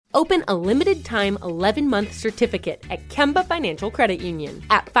Open a limited-time 11-month certificate at Kemba Financial Credit Union.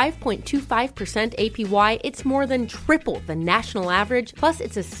 At 5.25% APY, it's more than triple the national average, plus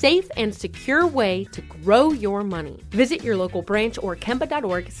it's a safe and secure way to grow your money. Visit your local branch or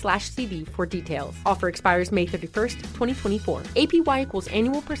kemba.org/CD for details. Offer expires May 31st, 2024. APY equals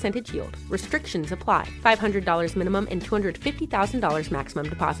annual percentage yield. Restrictions apply. $500 minimum and $250,000 maximum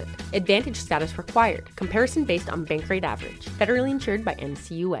deposit. Advantage status required. Comparison based on bank rate average. Federally insured by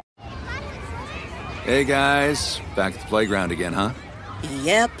NCUA. Hey guys, back at the playground again, huh?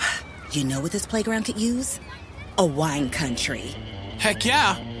 Yep. You know what this playground could use? A wine country. Heck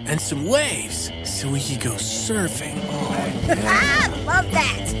yeah, and some waves so we could go surfing. Oh, yeah. Love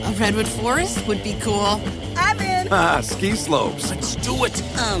that. A redwood forest would be cool. I'm in. Ski slopes. Let's do it.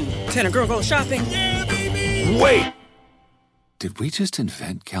 Can a girl go shopping? Yeah, baby. Wait. Did we just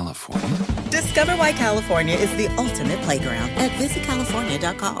invent California? Discover why California is the ultimate playground at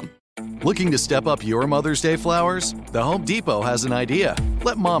visitcalifornia.com. Looking to step up your Mother's Day flowers? The Home Depot has an idea.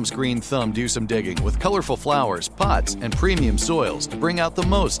 Let Mom's green thumb do some digging with colorful flowers, pots, and premium soils to bring out the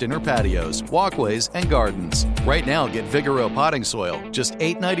most in her patios, walkways, and gardens. Right now, get Vigoro potting soil, just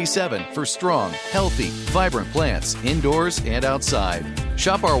 $8.97 for strong, healthy, vibrant plants indoors and outside.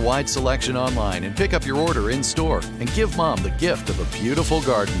 Shop our wide selection online and pick up your order in-store and give Mom the gift of a beautiful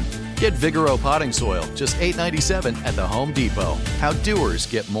garden. Get Vigoro potting soil, just $8.97 at the Home Depot. How doers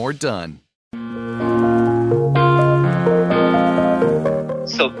get more done.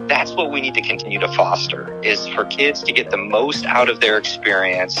 So that's what we need to continue to foster, is for kids to get the most out of their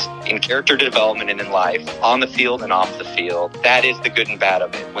experience in character development and in life, on the field and off the field. That is the good and bad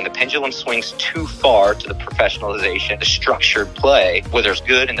of it. When the pendulum swings too far to the professionalization, the structured play, where there's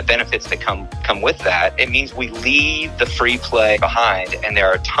good and the benefits that come with that, it means we leave the free play behind, and there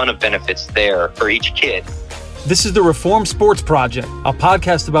are a ton of benefits there for each kid. This is the Reform Sports Project, a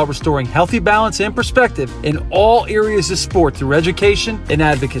podcast about restoring healthy balance and perspective in all areas of sport through education and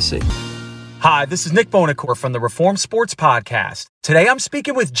advocacy. Hi, this is Nick Bonacore from the Reform Sports Podcast. Today I'm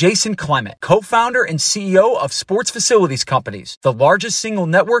speaking with Jason Clement, co-founder and CEO of Sports Facilities Companies, the largest single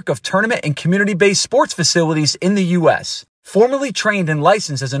network of tournament and community-based sports facilities in the U.S. Formerly trained and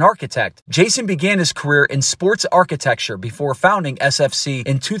licensed as an architect, Jason began his career in sports architecture before founding SFC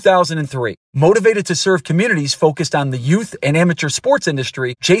in 2003. Motivated to serve communities focused on the youth and amateur sports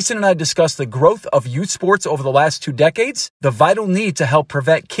industry, Jason and I discussed the growth of youth sports over the last 2 decades, the vital need to help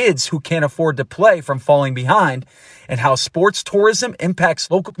prevent kids who can't afford to play from falling behind, and how sports tourism impacts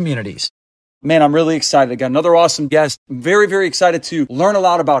local communities. Man, I'm really excited. I got another awesome guest. I'm very, very excited to learn a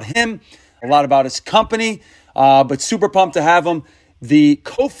lot about him, a lot about his company. But super pumped to have him, the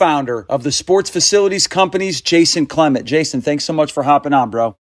co-founder of the Sports Facilities Companies, Jason Clement. Jason, thanks so much for hopping on,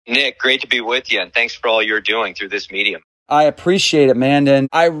 bro. Nick, great to be with you, and thanks for all you're doing through this medium. I appreciate it, man. And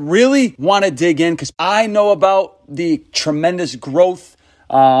I really want to dig in because I know about the tremendous growth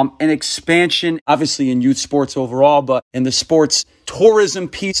and expansion, obviously in youth sports overall, but in the sports tourism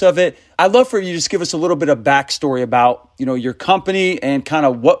piece of it. I'd love for you to just give us a little bit of backstory about, your company and kind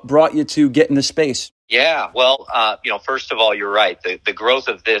of what brought you to get in the space. Yeah, well, first of all, you're right. The growth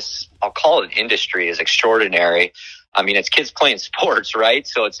of this, I'll call it industry, is extraordinary. I mean, it's kids playing sports, right?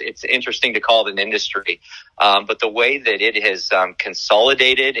 So it's interesting to call it an industry. But the way that it has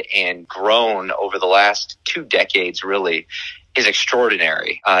consolidated and grown over the last 2 decades really is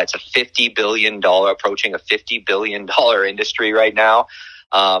extraordinary. It's a $50 billion, approaching a $50 billion industry right now.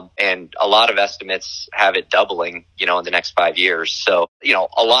 And a lot of estimates have it doubling, in the next 5 years. So,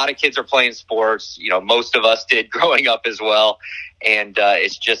 a lot of kids are playing sports. Most of us did growing up as well. And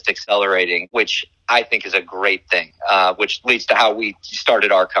it's just accelerating, which I think is a great thing, which leads to how we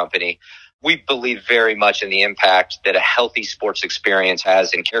started our company. We believe very much in the impact that a healthy sports experience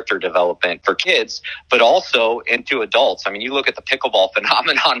has in character development for kids, but also into adults. I mean, you look at the pickleball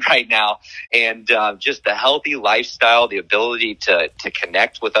phenomenon right now, and just the healthy lifestyle, the ability to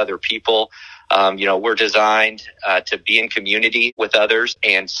connect with other people. We're designed to be in community with others,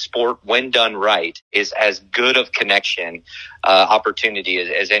 and sport, when done right, is as good of connection opportunity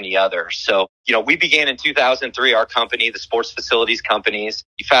as any other. So, we began in 2003, our company, the Sports Facilities Companies.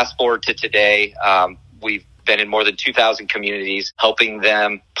 You fast forward to today, we've been in more than 2,000 communities, helping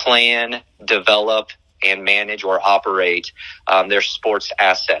them plan, develop, and manage or operate their sports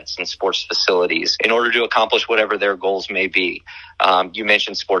assets and sports facilities in order to accomplish whatever their goals may be. You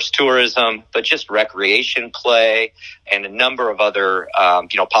mentioned sports tourism, but just recreation, play, and a number of other,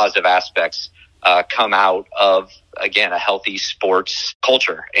 positive aspects come out of, again, a healthy sports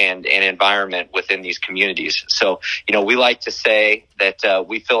culture and environment within these communities. So, we like to say that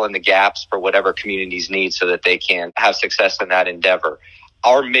we fill in the gaps for whatever communities need so that they can have success in that endeavor.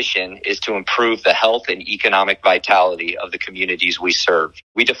 Our mission is to improve the health and economic vitality of the communities we serve.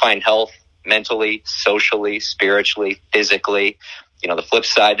 We define health mentally, socially, spiritually, physically. The flip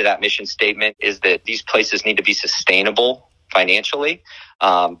side to that mission statement is that these places need to be sustainable financially.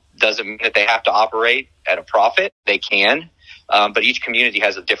 Doesn't mean that they have to operate at a profit. They can. But each community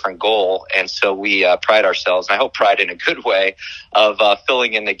has a different goal. And so we pride ourselves, and I hope pride in a good way, of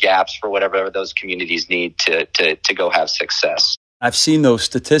filling in the gaps for whatever those communities need to go have success. I've seen those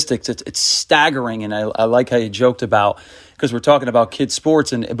statistics. It's staggering. And I like how you joked about, because we're talking about kids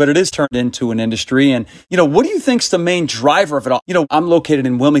sports, but it is turned into an industry. And, what do you think's the main driver of it all? I'm located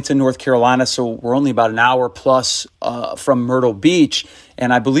in Wilmington, North Carolina, so we're only about an hour plus from Myrtle Beach.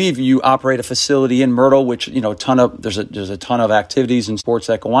 And I believe you operate a facility in Myrtle, which, there's a ton of activities and sports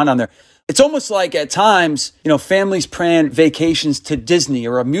that go on down there. It's almost like at times, families plan vacations to Disney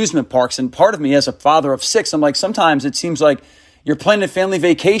or amusement parks. And part of me, as a father of 6, I'm like, sometimes it seems like you're planning family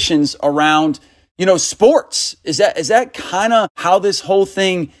vacations around, sports. Is that kind of how this whole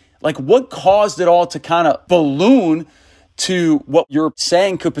thing, like what caused it all to kind of balloon to what you're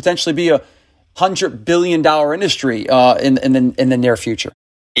saying could potentially be a $100 billion industry in the near future?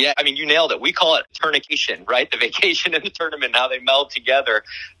 Yeah, you nailed it. We call it tournication, right? The vacation and the tournament, how they meld together.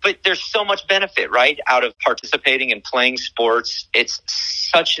 But there's so much benefit, right, out of participating and playing sports. It's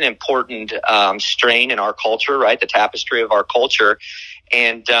such an important strain in our culture, right? The tapestry of our culture.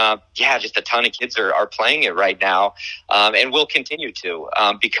 And just a ton of kids are playing it right now, and will continue to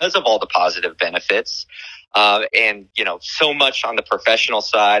because of all the positive benefits. And so much on the professional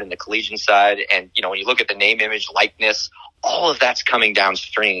side and the collegiate side. And, when you look at the name, image, likeness, all of that's coming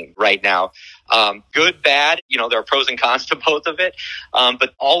downstream right now. Good, bad, there are pros and cons to both of it.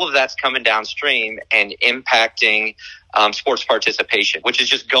 But all of that's coming downstream and impacting sports participation, which is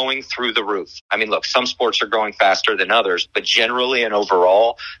just going through the roof. Look, some sports are growing faster than others, but generally and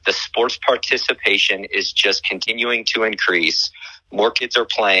overall, the sports participation is just continuing to increase. More kids are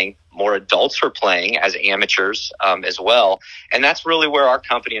playing, more adults are playing as amateurs as well. And that's really where our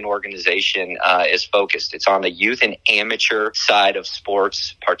company and organization is focused. It's on the youth and amateur side of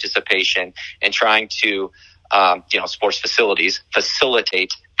sports participation and trying to, sports facilities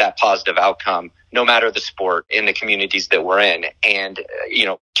facilitate that positive outcome, no matter the sport, in the communities that we're in. And,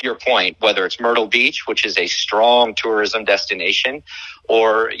 to your point, whether it's Myrtle Beach, which is a strong tourism destination,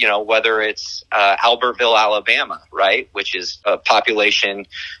 or, whether it's Albertville, Alabama, right, which is a population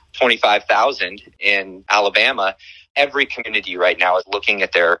 25,000 in Alabama, every community right now is looking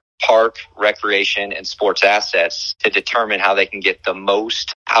at their park, recreation, and sports assets to determine how they can get the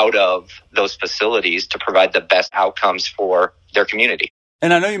most out of those facilities to provide the best outcomes for their community.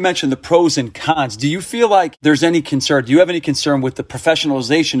 And I know you mentioned the pros and cons. Do you feel like there's any concern? Do you have any concern with the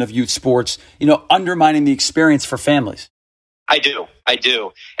professionalization of youth sports, undermining the experience for families? I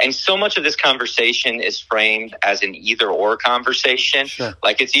do. And so much of this conversation is framed as an either or conversation. Sure.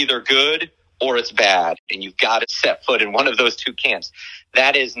 Like it's either good or it's bad. And you've got to set foot in one of those two camps.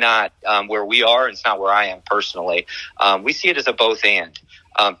 That is not where we are. And it's not where I am personally. We see it as a both and.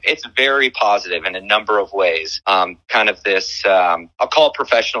 It's very positive in a number of ways. Kind of this, I'll call it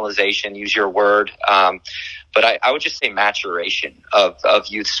professionalization, use your word. But I would just say maturation of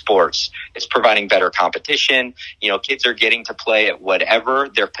youth sports. It's providing better competition. Kids are getting to play at whatever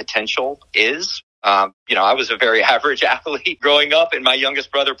their potential is. I was a very average athlete growing up, and my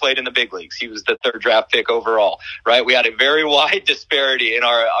youngest brother played in the big leagues. He was the 3rd draft pick overall, right? We had a very wide disparity in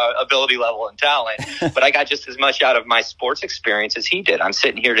our ability level and talent, but I got just as much out of my sports experience as he did. I'm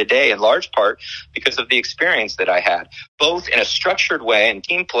sitting here today in large part because of the experience that I had, both in a structured way in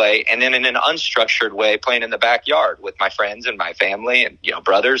team play and then in an unstructured way playing in the backyard with my friends and my family and,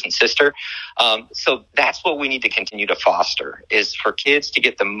 brothers and sister. So that's what we need to continue to foster, is for kids to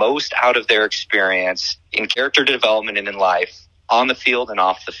get the most out of their experience in character development and in life, on the field and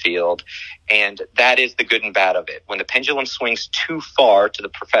off the field. And that is the good and bad of it. When the pendulum swings too far to the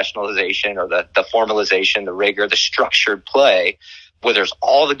professionalization or the formalization, the rigor, the structured play, where there's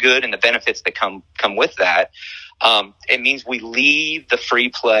all the good and the benefits that come with that, it means we leave the free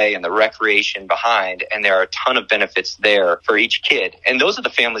play and the recreation behind, and there are a ton of benefits there for each kid. And those are the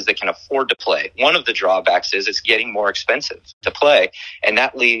families that can afford to play. One of the drawbacks is it's getting more expensive to play, and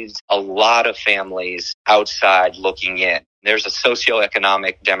that leaves a lot of families outside looking in. There's a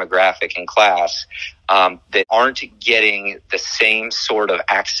socioeconomic demographic in class that aren't getting the same sort of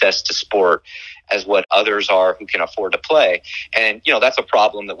access to sport as what others are who can afford to play. And, that's a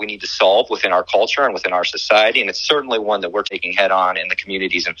problem that we need to solve within our culture and within our society. And it's certainly one that we're taking head on in the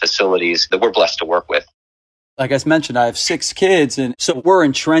communities and facilities that we're blessed to work with. Like I mentioned, I have 6 kids, and so we're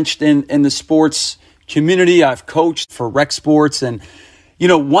entrenched in the sports community. I've coached for rec sports, and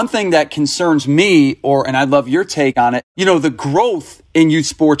One thing that concerns me, and I'd love your take on it, the growth in youth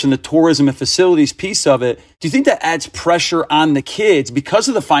sports and the tourism and facilities piece of it, do you think that adds pressure on the kids because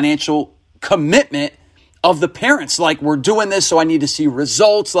of the financial commitment of the parents? Like, we're doing this, so I need to see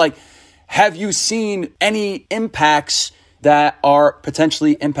results. Like, have you seen any impacts that are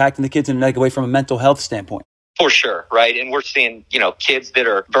potentially impacting the kids in a negative way from a mental health standpoint? For sure, right? And we're seeing, kids that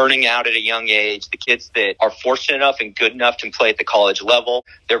are burning out at a young age, the kids that are fortunate enough and good enough to play at the college level,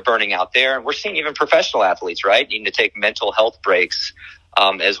 they're burning out there. And we're seeing even professional athletes, right, needing to take mental health breaks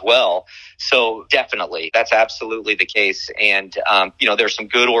as well. So definitely, that's absolutely the case. And, there's some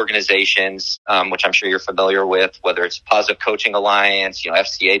good organizations, which I'm sure you're familiar with, whether it's Positive Coaching Alliance,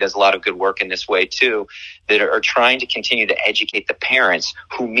 FCA does a lot of good work in this way too, that are trying to continue to educate the parents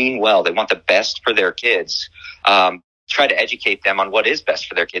who mean well. They want the best for their kids. Try to educate them on what is best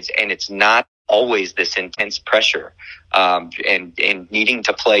for their kids. And it's not always this intense pressure, and needing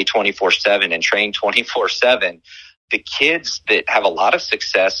to play 24/7 and train 24/7. The kids that have a lot of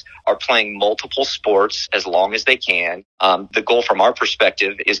success are playing multiple sports as long as they can. The goal from our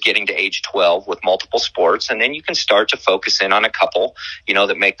perspective is getting to age 12 with multiple sports. And then you can start to focus in on a couple,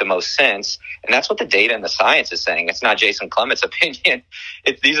 that make the most sense. And that's what the data and the science is saying. It's not Jason Clement's opinion.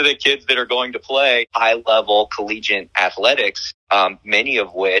 These are the kids that are going to play high-level collegiate athletics, many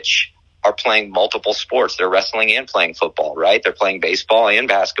of which are playing multiple sports. They're wrestling and playing football, right? They're playing baseball and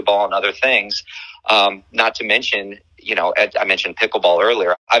basketball and other things. Not to mention, I mentioned pickleball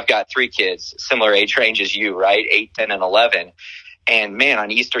earlier. I've got 3 kids, similar age range as you, right? 8, 10, and 11. And man,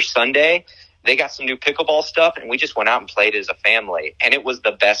 on Easter Sunday, they got some new pickleball stuff and we just went out and played as a family. And it was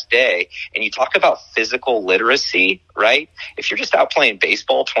the best day. And you talk about physical literacy, right? If you're just out playing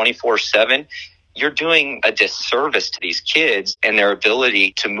baseball 24/7, you're doing a disservice to these kids and their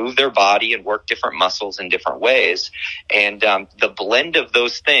ability to move their body and work different muscles in different ways. And the blend of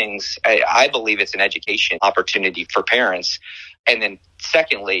those things, I believe it's an education opportunity for parents. And then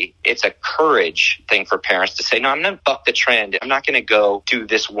secondly, it's a courage thing for parents to say, no, I'm going to buck the trend. I'm not going to go do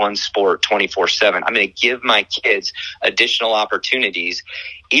this one sport 24/7. I'm going to give my kids additional opportunities,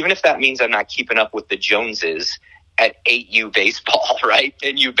 even if that means I'm not keeping up with the Joneses at 8U baseball, right?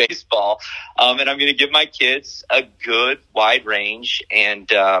 10U baseball. And I'm going to give my kids a good wide range and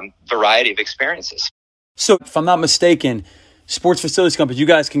variety of experiences. So if I'm not mistaken, Sports Facilities Company, you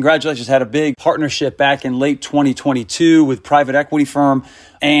guys, congratulations, had a big partnership back in late 2022 with private equity firm.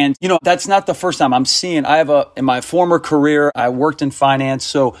 And, that's not the first time I'm seeing. In my former career, I worked in finance.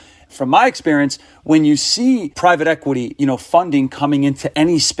 So from my experience, when you see private equity, funding coming into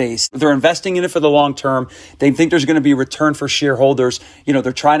any space, they're investing in it for the long term. They think there's going to be a return for shareholders.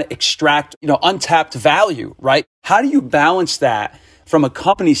 They're trying to extract, untapped value, right? How do you balance that from a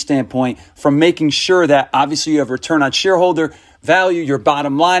company standpoint, from making sure that obviously you have return on shareholder value, your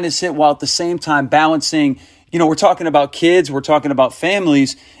bottom line is hit, while at the same time balancing, we're talking about kids, we're talking about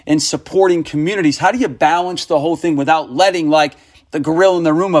families and supporting communities. How do you balance the whole thing without letting the gorilla in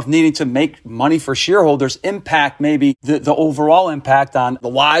the room of needing to make money for shareholders impact maybe the overall impact on the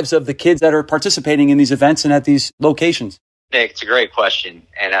lives of the kids that are participating in these events and at these locations? Nick, it's a great question,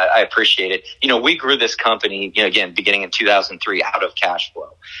 and I appreciate it. We grew this company, again, beginning in 2003 out of cash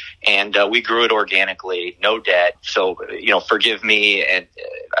flow, and we grew it organically, no debt. So, forgive me, and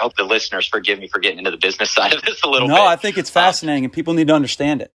I hope the listeners forgive me for getting into the business side of this a little bit. No, I think it's fascinating, and people need to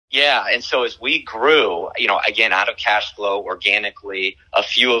understand it. Yeah. And so as we grew, again, out of cash flow organically, a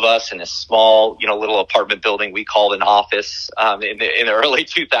few of us in a small, little apartment building we called an office in the early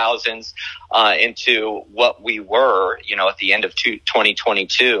 2000s into what we were, at the end of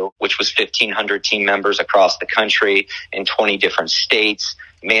 2022, which was 1,500 team members across the country in 20 different states,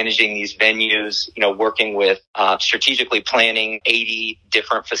 managing these venues, working with strategically planning 80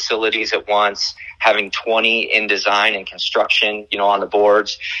 different facilities at once, having 20 in design and construction, on the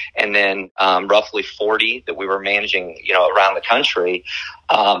boards, and then roughly 40 that we were managing, around the country.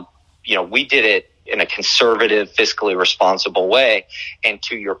 We did it in a conservative, fiscally responsible way. And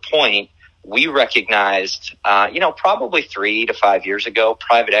to your point, we recognized, probably 3 to 5 years ago,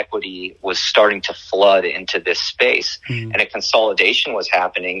 private equity was starting to flood into this space, and a consolidation was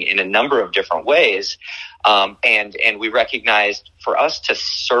happening in a number of different ways. And we recognized for us to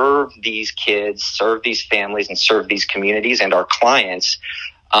serve these kids, serve these families, and serve these communities and our clients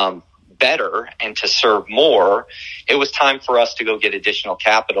better and to serve more, it was time for us to go get additional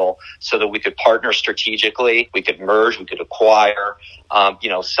capital so that we could partner strategically, we could merge, we could acquire,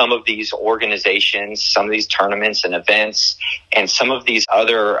 some of these organizations, some of these tournaments and events, and some of these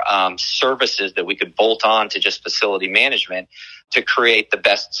other services that we could bolt on to just facility management. to create the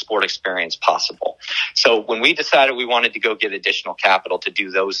best sport experience possible. So when we decided we wanted to go get additional capital to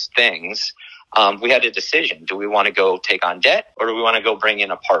do those things, we had a decision. Do we want to go take on debt, or do we want to go bring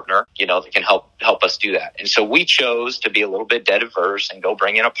in a partner, that can help us do that? And so we chose to be a little bit debt averse and go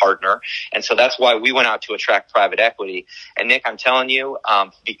bring in a partner. And so that's why we went out to attract private equity. And Nick, I'm telling you,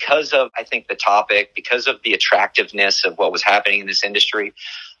 because of, I think, the topic, because of the attractiveness of what was happening in this industry,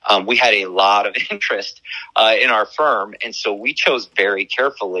 we had a lot of interest in our firm. And so we chose very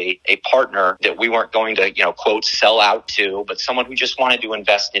carefully a partner that we weren't going to, quote, sell out to, but someone who just wanted to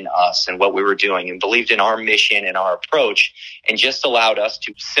invest in us and what we were doing and believed in our mission and our approach, and just allowed us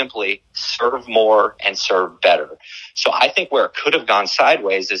to simply serve more and serve better. So I think where it could have gone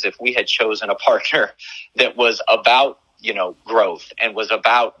sideways is if we had chosen a partner that was about growth and was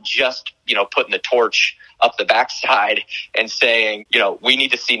about just, putting the torch up the backside and saying, we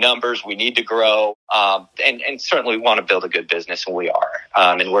need to see numbers, we need to grow. And certainly we want to build a good business, and we are.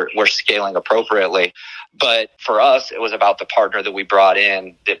 And we're scaling appropriately. But for us, it was about the partner that we brought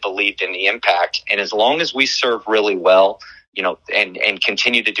in that believed in the impact. And as long as we serve really well, and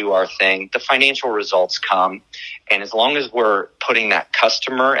continue to do our thing, the financial results come. And as long as we're putting that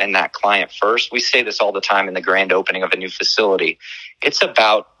customer and that client first, we say this all the time in the grand opening of a new facility. It's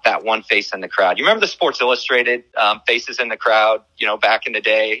about that one face in the crowd. You remember the Sports Illustrated faces in the crowd, back in the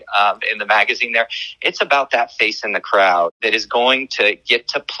day in the magazine there? It's about that face in the crowd that is going to get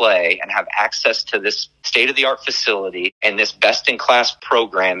to play and have access to this state-of-the-art facility and this best-in-class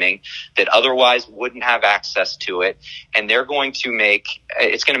programming that otherwise wouldn't have access to it. And they're going to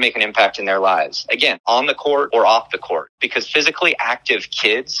it's going to make an impact in their lives. Again, on the court or off the court, because physically active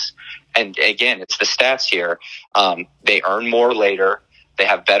kids, and again, it's the stats here, they earn more later. They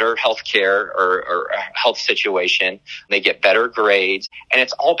have better health care or health situation. They get better grades. And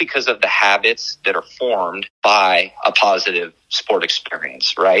it's all because of the habits that are formed by a positive sport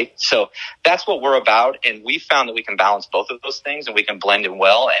experience, right? So that's what we're about. And we found that we can balance both of those things and we can blend in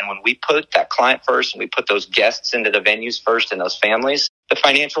well. And when we put that client first and we put those guests into the venues first and those families, the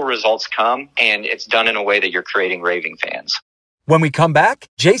financial results come, and it's done in a way that you're creating raving fans. When we come back,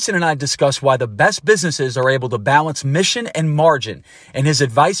 Jason and I discuss why the best businesses are able to balance mission and margin, and his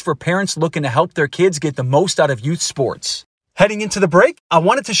advice for parents looking to help their kids get the most out of youth sports. Heading into the break, I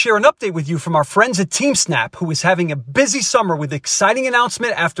wanted to share an update with you from our friends at TeamSnap, who is having a busy summer with exciting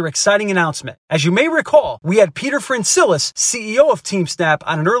announcement after exciting announcement. As you may recall, we had Peter Francilis, CEO of TeamSnap,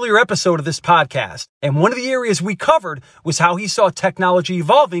 on an earlier episode of this podcast. And one of the areas we covered was how he saw technology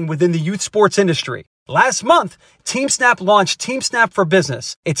evolving within the youth sports industry. Last month, TeamSnap launched TeamSnap for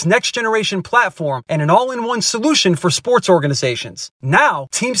Business, its next-generation platform and an all-in-one solution for sports organizations. Now,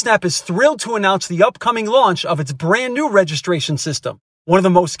 TeamSnap is thrilled to announce the upcoming launch of its brand-new registration system. One of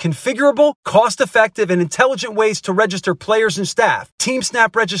the most configurable, cost-effective, and intelligent ways to register players and staff,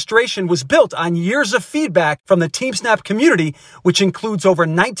 TeamSnap registration was built on years of feedback from the TeamSnap community, which includes over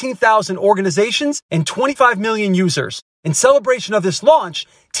 19,000 organizations and 25 million users. In celebration of this launch,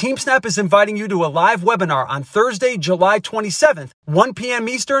 TeamSnap is inviting you to a live webinar on Thursday, July 27th, 1 p.m.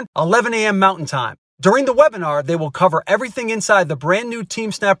 Eastern, 11 a.m. Mountain Time. During the webinar, they will cover everything inside the brand new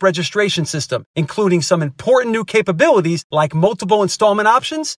TeamSnap registration system, including some important new capabilities like multiple installment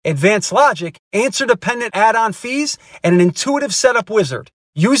options, advanced logic, answer-dependent add-on fees, and an intuitive setup wizard.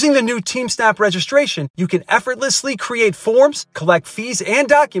 Using the new TeamSnap registration, you can effortlessly create forms, collect fees and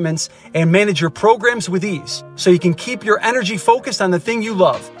documents, and manage your programs with ease, so you can keep your energy focused on the thing you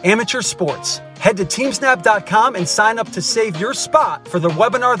love, amateur sports. Head to teamsnap.com and sign up to save your spot for the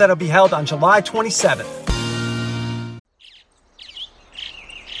webinar that'll be held on July 27th.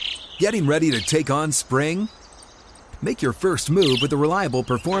 Getting ready to take on spring? Make your first move with the reliable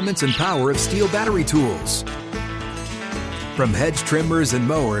performance and power of Steel battery tools. From hedge trimmers and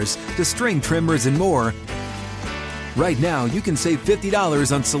mowers to string trimmers and more, right now you can save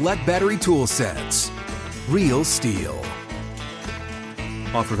 $50 on select battery tool sets. Real Steel.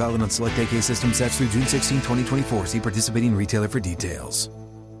 Offer valid on select AK system sets through June 16, 2024. See participating retailer for details.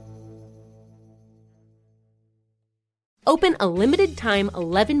 Open a limited-time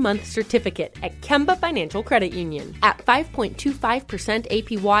 11-month certificate at Kemba Financial Credit Union. At 5.25%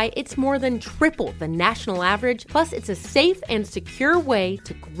 APY, it's more than triple the national average, plus it's a safe and secure way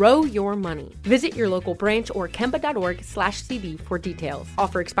to grow your money. Visit your local branch or kemba.org/CD for details.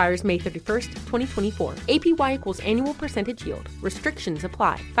 Offer expires May 31st, 2024. APY equals annual percentage yield. Restrictions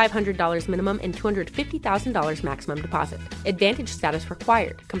apply. $500 minimum and $250,000 maximum deposit. Advantage status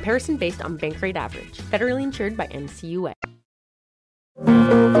required. Comparison based on bank rate average. Federally insured by NCUA.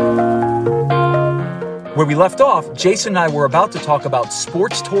 Where we left off, Jason and I were about to talk about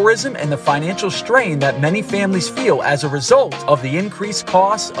sports tourism and the financial strain that many families feel as a result of the increased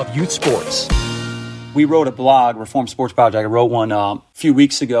costs of youth sports. We wrote a blog, Reform Sports Project. I wrote one a few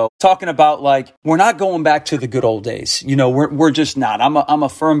weeks ago talking about we're not going back to the good old days. We're just not. I'm a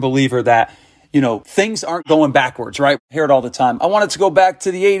firm believer that things aren't going backwards, right? I hear it all the time. I wanted to go back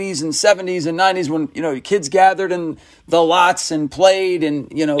to the 80s and 70s and 90s when, kids gathered in the lots and played and,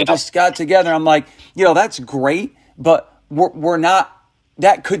 just got together. I'm like, that's great, but we're not,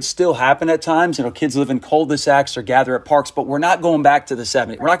 that could still happen at times. Kids live in cul-de-sacs or gather at parks, but we're not going back to the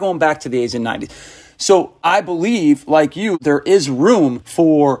 70s. We're not going back to the 80s and 90s. So I believe, like you, there is room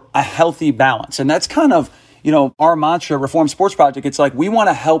for a healthy balance. And that's kind of, our mantra, Reform Sports Project. It's like we want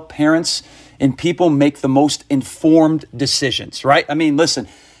to help parents and people make the most informed decisions, right? I mean, listen,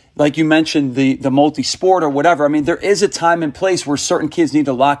 like you mentioned, the multi-sport or whatever. I mean, there is a time and place where certain kids need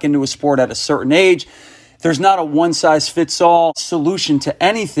to lock into a sport at a certain age. There's not a one-size-fits-all solution to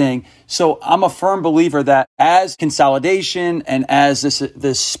anything. So I'm a firm believer that as consolidation and as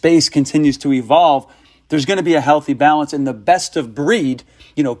this space continues to evolve, there's going to be a healthy balance, and the best of breed,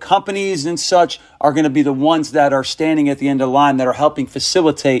 companies and such are going to be the ones that are standing at the end of the line that are helping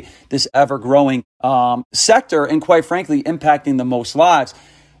facilitate this ever-growing sector and, quite frankly, impacting the most lives.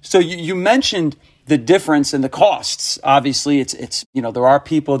 So you mentioned the difference in the costs. Obviously, it's there are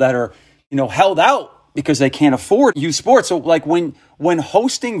people that are held out because they can't afford youth sports. So when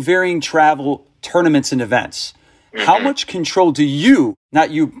hosting varying travel tournaments and events, how much control do you, not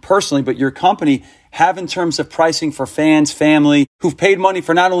you personally, but your company, have in terms of pricing for fans, family, who've paid money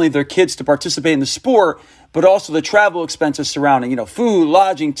for not only their kids to participate in the sport, but also the travel expenses surrounding, food,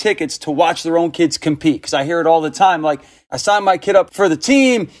 lodging, tickets to watch their own kids compete? Because I hear it all the time. Like, I signed my kid up for the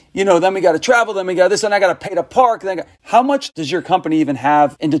team, then we got to travel, then we got this, and I got to pay to park. How much does your company even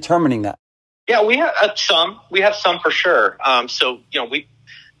have in determining that? Yeah, we have some. We have some for sure.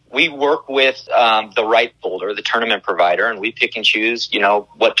 We work with the right holder, the tournament provider, and we pick and choose,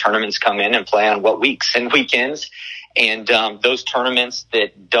 what tournaments come in and play on what weeks and weekends. And those tournaments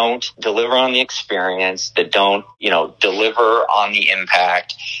that don't deliver on the experience, that don't, deliver on the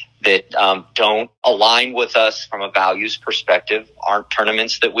impact, that don't align with us from a values perspective aren't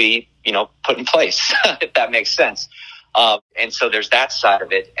tournaments that we, put in place, if that makes sense. And so there's that side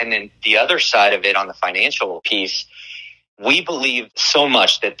of it. And then the other side of it on the financial piece, we believe so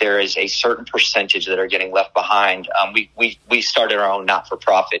much that there is a certain percentage that are getting left behind. We started our own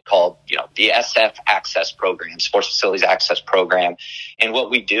not-for-profit called, the SF Access Program, Sports Facilities Access Program. And what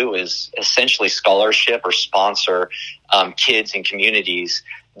we do is essentially scholarship or sponsor kids and communities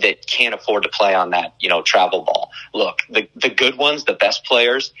that can't afford to play on that, travel ball. Look, the good ones, the best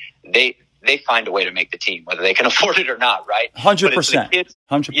players, they find a way to make the team, whether they can afford it or not, right? 100%.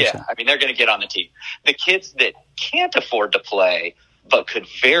 100%. Yeah, they're going to get on the team. The kids that can't afford to play but could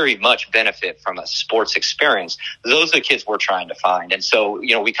very much benefit from a sports experience, those are the kids we're trying to find. And so,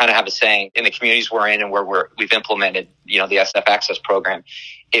 we kind of have a saying in the communities we're in and where we've implemented, the SF Access Program.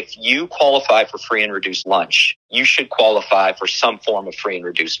 If you qualify for free and reduced lunch, you should qualify for some form of free and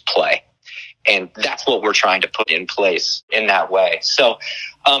reduced play. And that's what we're trying to put in place in that way. So,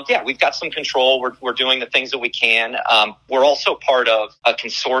 we've got some control. We're doing the things that we can. We're also part of a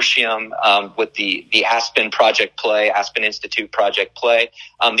consortium with the Aspen Project Play, Aspen Institute Project Play.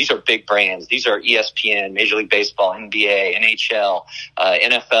 These are big brands. These are ESPN, Major League Baseball, NBA, NHL,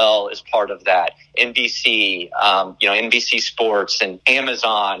 NFL is part of that. NBC, NBC Sports and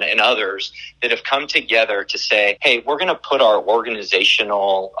Amazon and others that have come together to say, hey, we're going to put our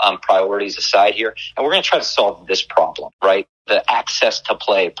organizational priorities aside here, and we're going to try to solve this problem, right? The access to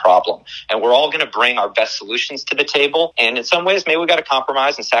play problem. And we're all going to bring our best solutions to the table. And in some ways, maybe we got to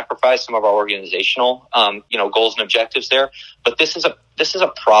compromise and sacrifice some of our organizational, goals and objectives there. But this is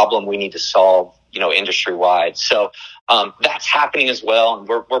a problem we need to solve, industry wide. So that's happening as well. And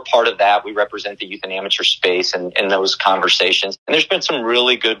we're part of that. We represent the youth and amateur space in those conversations. And there's been some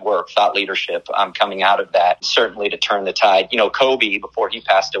really good work, thought leadership coming out of that, certainly to turn the tide. Kobe, before he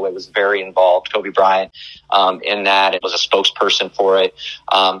passed away, was very involved, Kobe Bryant, in that. It was a spokesperson for it.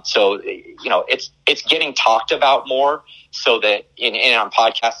 So, it's getting talked about more so that on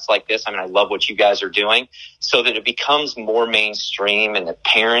podcasts like this, I love what you guys are doing, so that it becomes more mainstream and that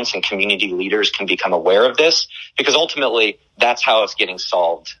parents and community leaders can become aware of this, because ultimately that's how it's getting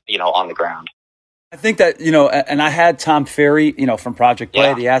solved, on the ground. I think that, and I had Tom Ferry, from Project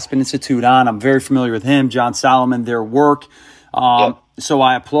Play, the Aspen Institute on. I'm very familiar with him, John Solomon, their work. So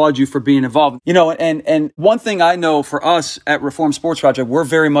I applaud you for being involved. And one thing I know for us at Reform Sports Project, we're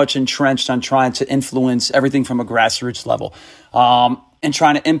very much entrenched on trying to influence everything from a grassroots level. and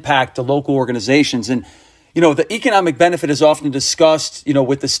trying to impact the local organizations. And, the economic benefit is often discussed,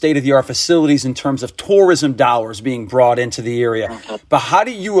 with the state-of-the-art facilities in terms of tourism dollars being brought into the area. But how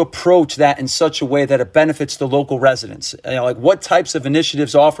do you approach that in such a way that it benefits the local residents? What types of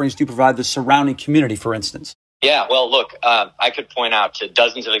initiatives, offerings do you provide the surrounding community, for instance? Yeah, well, look, I could point out to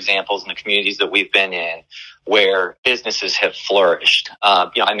dozens of examples in the communities that we've been in where businesses have flourished.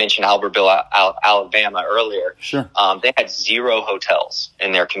 I mentioned Albertville, Alabama earlier. Sure. They had 0 hotels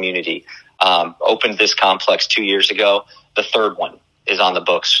in their community. Opened this complex 2 years ago. The third one is on the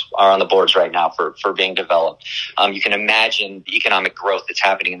boards right now for being developed. You can imagine the economic growth that's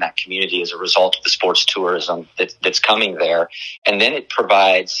happening in that community as a result of the sports tourism that's coming there. And then it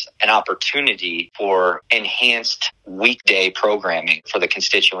provides an opportunity for enhanced weekday programming for the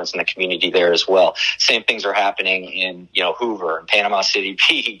constituents in the community there as well. Same things are happening in, Hoover and Panama City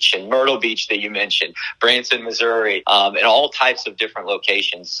Beach and Myrtle Beach that you mentioned, Branson, Missouri, and all types of different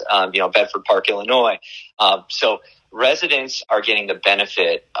locations, Bedford Park, Illinois. So residents are getting the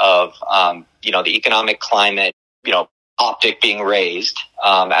benefit of, the economic climate, optic being raised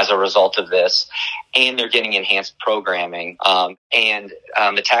as a result of this, and they're getting enhanced programming, and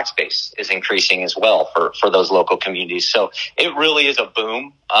the tax base is increasing as well for those local communities. So it really is a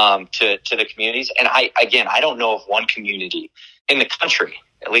boom to the communities. And I don't know of one community in the country,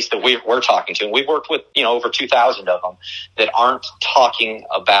 at least that we're talking to, and we've worked with over 2,000 of them, that aren't talking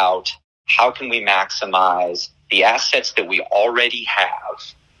about how can we maximize the assets that we already have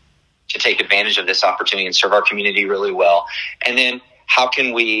to take advantage of this opportunity and serve our community really well. And then how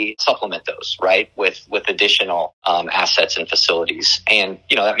can we supplement those, right, with additional assets and facilities? And,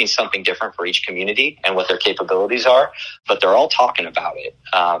 that means something different for each community and what their capabilities are, but they're all talking about it,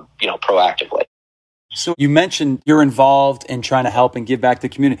 proactively. So you mentioned you're involved in trying to help and give back to the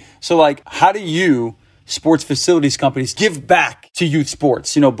community. So how do you, sports facilities companies, give back to youth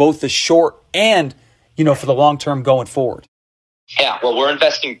sports, both the short and for the long term going forward? Yeah, well, we're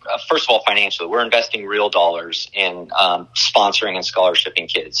investing, first of all, financially. We're investing real dollars in sponsoring and scholarshiping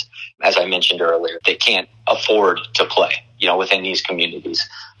kids, as I mentioned earlier. They can't afford to play, within these communities.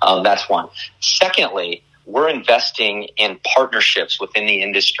 That's one. Secondly, we're investing in partnerships within the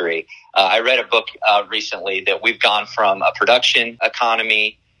industry. I read a book recently that we've gone from a production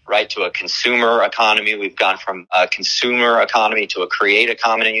economy, right, to a consumer economy. We've gone from a consumer economy to a create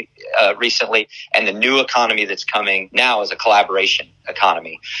economy recently. And the new economy that's coming now is a collaboration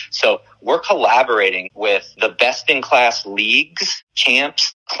economy. So we're collaborating with the best-in-class leagues,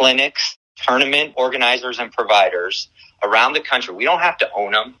 camps, clinics, tournament organizers, and providers around the country. We don't have to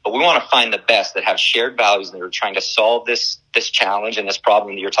own them, but we want to find the best that have shared values that are trying to solve this challenge and this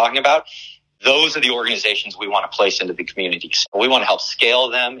problem that you're talking about. Those are the organizations we want to place into the communities. We want to help scale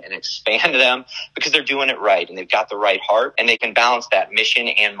them and expand them because they're doing it right and they've got the right heart and they can balance that mission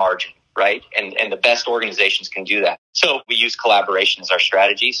and margin, right? And the best organizations can do that. So we use collaboration as our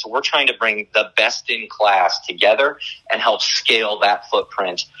strategy. So we're trying to bring the best in class together and help scale that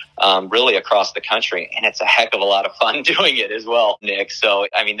footprint really across the country. And it's a heck of a lot of fun doing it as well, Nick. So,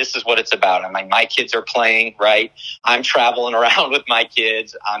 this is what it's about. My kids are playing, right? I'm traveling around with my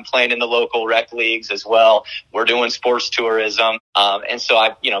kids. I'm playing in the local rec leagues as well. We're doing sports tourism. And so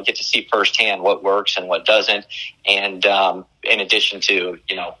I, get to see firsthand what works and what doesn't. And in addition to,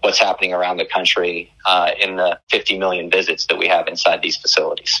 what's happening around the country in the 50 million visits that we have inside these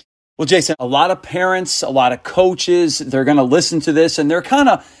facilities. Well, Jason, a lot of parents, a lot of coaches, they're going to listen to this and they're trying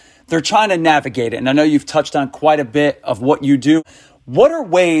to navigate it. And I know you've touched on quite a bit of what you do. What are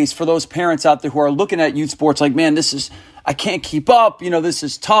ways for those parents out there who are looking at youth sports like, man, I can't keep up. This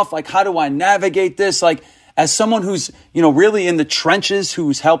is tough. How do I navigate this? As someone who's, really in the trenches,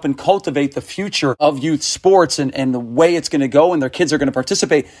 who's helping cultivate the future of youth sports and the way it's going to go and their kids are going to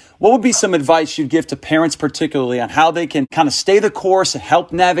participate, what would be some advice you'd give to parents particularly on how they can kind of stay the course,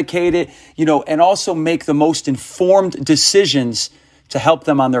 help navigate it, and also make the most informed decisions to help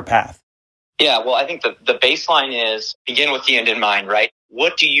them on their path? Yeah, well, I think the baseline is begin with the end in mind, right?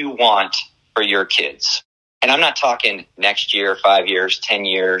 What do you want for your kids? And I'm not talking next year, 5 years, 10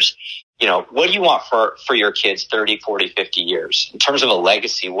 years. What do you want for your kids 30, 40, 50 years? In terms of a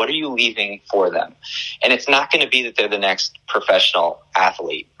legacy, what are you leaving for them? And it's not going to be that they're the next professional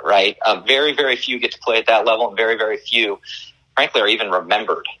athlete, right? Very, very few get to play at that level, and very, very few, frankly, are even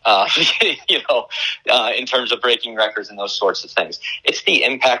remembered, in terms of breaking records and those sorts of things. It's the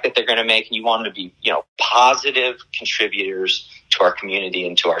impact that they're going to make, and you want them to be, positive contributors to our community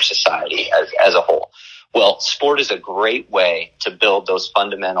and to our society as a whole. Well, sport is a great way to build those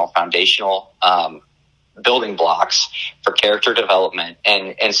fundamental, foundational building blocks for character development.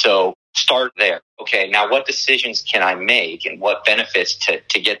 And so Start there. Okay, now what decisions can I make and what benefits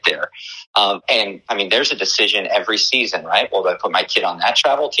to get there? And I mean, there's a decision every season, right? Well, do I put my kid on that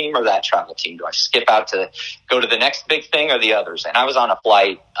travel team or that travel team? Do I skip out to go to the next big thing or the others? And I was on a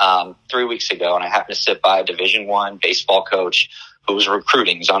flight 3 weeks ago, and I happened to sit by a Division I baseball coach who was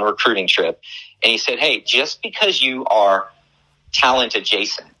recruiting. He was on a recruiting trip. And he said, hey, just because you are talent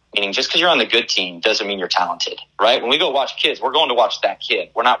adjacent, meaning just because you're on the good team doesn't mean you're talented, right? When we go watch kids, we're going to watch that kid.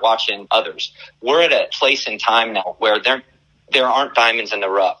 We're not watching others. We're at a place in time now where there aren't diamonds in the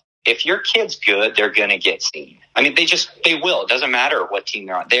rough. If your kid's good, they're going to get seen. I mean, they will. It doesn't matter what team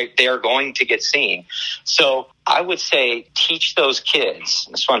they're on. They are going to get seen. So I would say teach those kids.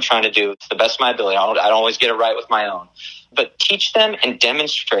 That's what I'm trying to do to the best of my ability. I don't always get it right with my own. But teach them and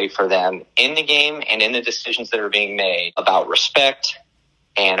demonstrate for them in the game and in the decisions that are being made about respect,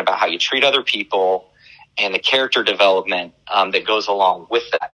 and about how you treat other people and the character development that goes along with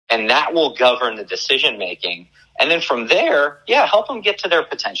that. And that will govern the decision making. And then from there, help them get to their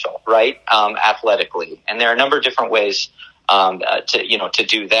potential, right? Athletically. And there are a number of different ways to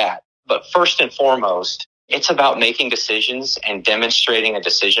do that. But first and foremost, it's about making decisions and demonstrating a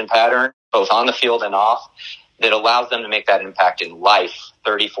decision pattern, both on the field and off, that allows them to make that impact in life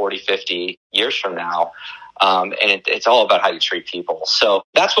 30, 40, 50 years from now. And it's all about how you treat people. So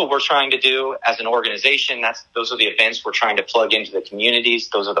that's what we're trying to do as an organization. Those are the events we're trying to plug into the communities.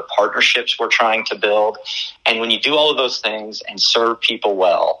 Those are the partnerships we're trying to build. And when you do all of those things and serve people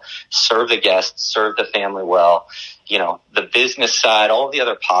well, serve the guests, serve the family well, the business side, all of the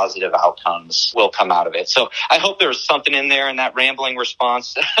other positive outcomes will come out of it. So I hope there's something in there in that rambling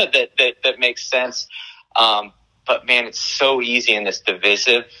response that makes sense. But man, it's so easy in this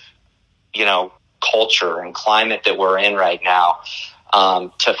divisive, culture and climate that we're in right now,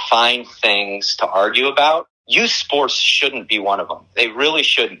 to find things to argue about. Youth sports shouldn't be one of them. They really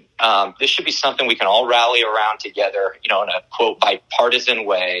shouldn't. This should be something we can all rally around together, in a quote bipartisan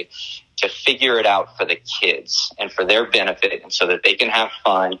way, to figure it out for the kids and for their benefit, and so that they can have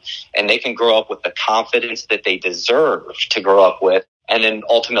fun and they can grow up with the confidence that they deserve to grow up with, and then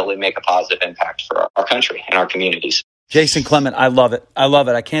ultimately make a positive impact for our country and our communities. Jason Clement, I love it.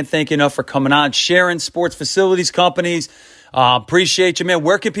 I can't thank you enough for coming on, sharing sports facilities companies. Appreciate you, man.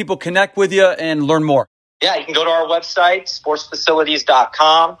 Where can people connect with you and learn more? Yeah, you can go to our website,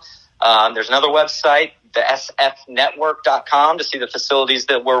 sportsfacilities.com. There's another website, the sfnetwork.com, to see the facilities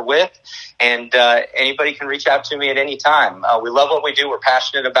that we're with. And anybody can reach out to me at any time. We love what we do. We're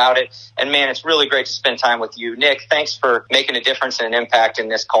passionate about it. And, man, it's really great to spend time with you. Nick, thanks for making a difference and an impact in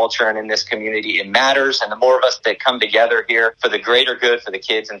this culture and in this community. It matters. And the more of us that come together here for the greater good for the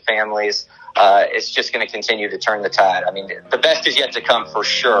kids and families, it's just going to continue to turn the tide. I mean, the best is yet to come for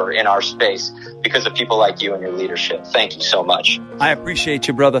sure in our space because of people like you and your leadership. Thank you so much. I appreciate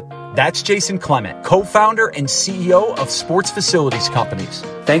you, brother. That's Jason Clement, co-founder and CEO of Sports Facilities Companies.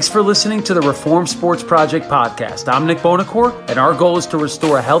 Thanks for listening to the Reform Sports Project podcast. I'm Nick Bonacore, and our goal is to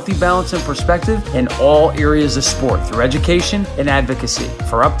restore a healthy balance and perspective in all areas of sport through education and advocacy.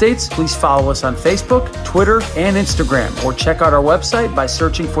 For updates, please follow us on Facebook, Twitter, and Instagram, or check out our website by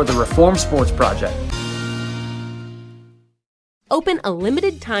searching for the Reform Sports Project. Open a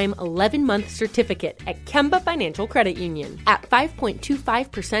limited-time 11-month certificate at Kemba Financial Credit Union. At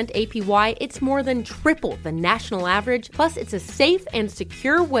 5.25% APY, it's more than triple the national average, plus it's a safe and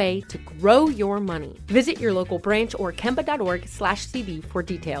secure way to grow your money. Visit your local branch or kemba.org/cb for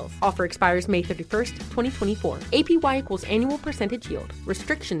details. Offer expires May 31st, 2024. APY equals annual percentage yield.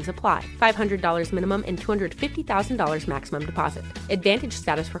 Restrictions apply. $500 minimum and $250,000 maximum deposit. Advantage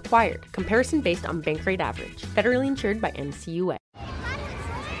status required. Comparison based on bank rate average. Federally insured by NCUA.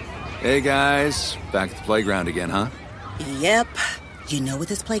 Hey guys, back at the playground again, huh? Yep. You know what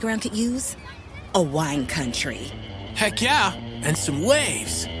this playground could use? A wine country. Heck yeah, and some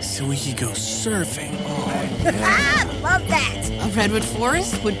waves so we could go surfing. Oh, yeah. Ah, love that. A redwood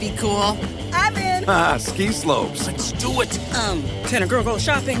forest would be cool. I'm in. Ski slopes. Let's do it. Can a girl go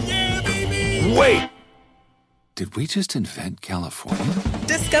shopping? Yeah, baby. Wait! Did we just invent California?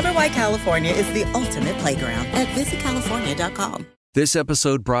 Discover why California is the ultimate playground at visitcalifornia.com. This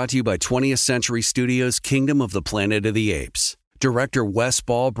episode brought to you by 20th Century Studios' Kingdom of the Planet of the Apes. Director Wes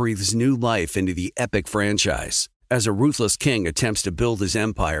Ball breathes new life into the epic franchise. As a ruthless king attempts to build his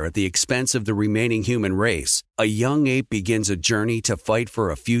empire at the expense of the remaining human race, a young ape begins a journey to fight for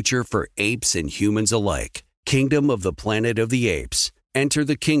a future for apes and humans alike. Kingdom of the Planet of the Apes. Enter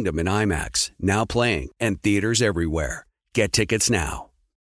the kingdom in IMAX, now playing, and theaters everywhere. Get tickets now.